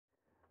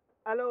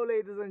Hello,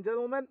 ladies and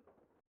gentlemen.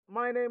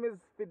 My name is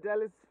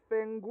Fidelis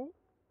Fengu.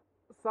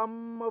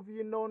 Some of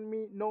you know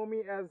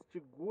me as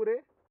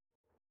Chigure.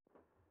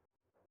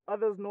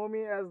 Others know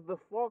me as the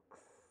Fox,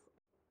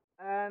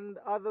 and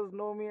others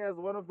know me as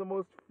one of the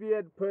most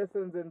feared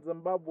persons in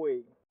Zimbabwe.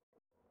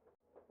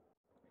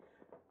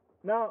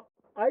 Now,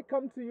 I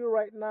come to you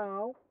right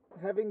now,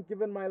 having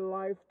given my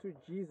life to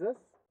Jesus,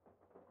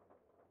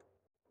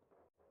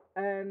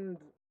 and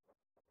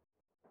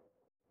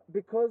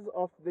because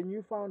of the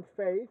newfound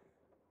faith,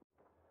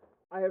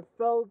 I have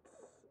felt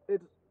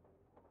it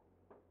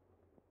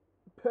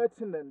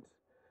pertinent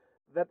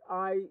that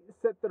I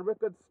set the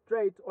record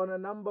straight on a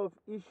number of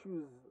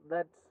issues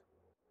that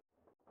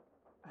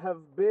have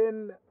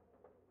been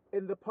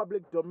in the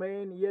public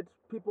domain, yet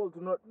people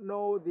do not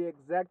know the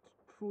exact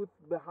truth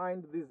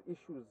behind these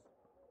issues.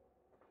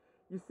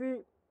 You see,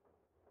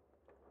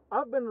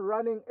 I've been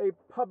running a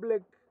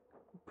public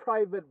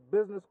private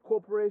business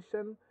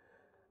corporation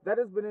that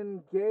has been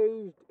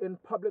engaged in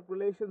public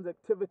relations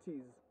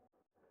activities.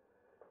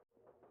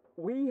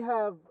 We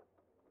have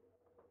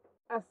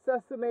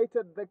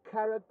assassinated the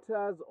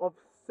characters of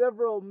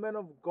several men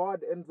of God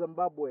in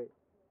Zimbabwe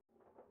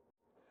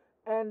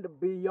and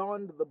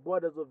beyond the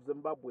borders of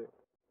Zimbabwe.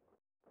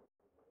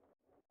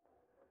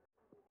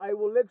 I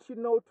will let you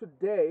know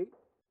today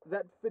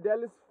that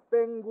Fidelis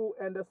Fengu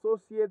and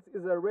Associates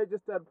is a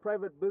registered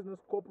private business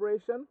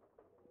corporation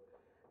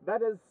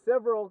that has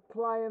several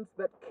clients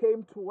that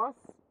came to us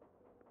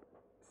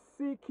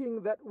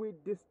seeking that we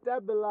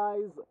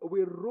destabilize,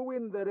 we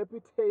ruin the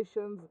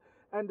reputations,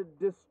 and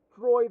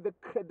destroy the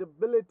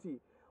credibility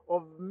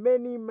of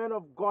many men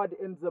of God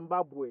in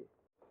Zimbabwe,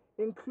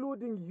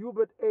 including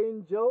Uebert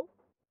Angel.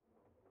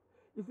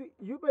 You see,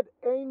 Uebert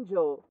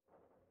Angel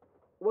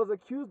was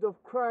accused of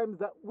crimes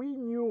that we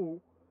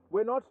knew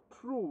were not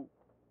true.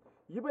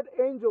 Uebert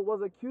Angel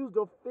was accused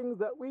of things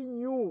that we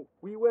knew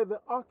we were the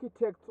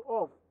architects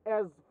of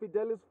as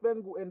Fidelis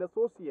Fengu and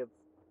Associates.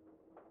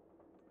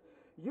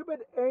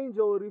 Uebert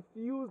Angel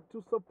refused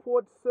to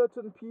support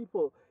certain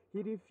people.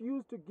 He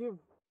refused to give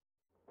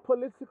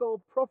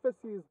political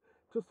prophecies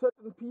to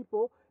certain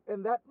people,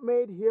 and that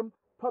made him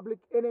public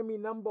enemy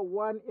number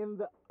one in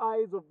the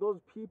eyes of those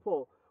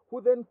people, who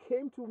then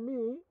came to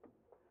me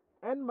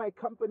and my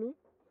company,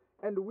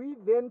 and we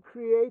then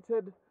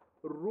created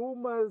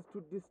rumors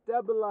to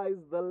destabilize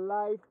the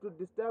life, to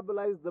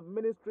destabilize the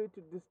ministry,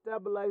 to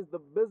destabilize the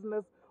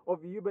business of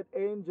Uebert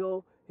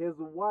Angel, his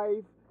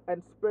wife,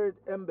 and Spirit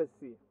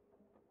Embassy.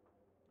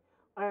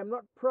 I am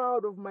not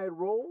proud of my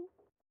role.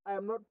 I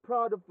am not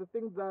proud of the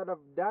things that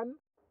I've done,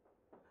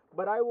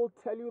 but I will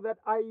tell you that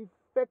I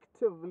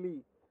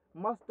effectively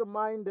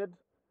masterminded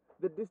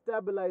the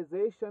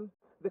destabilization,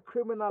 the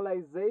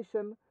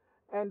criminalization,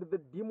 and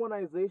the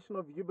demonization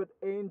of Uebert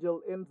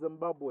Angel in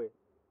Zimbabwe.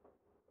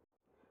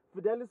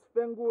 Fidelis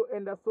Fengu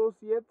and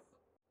Associates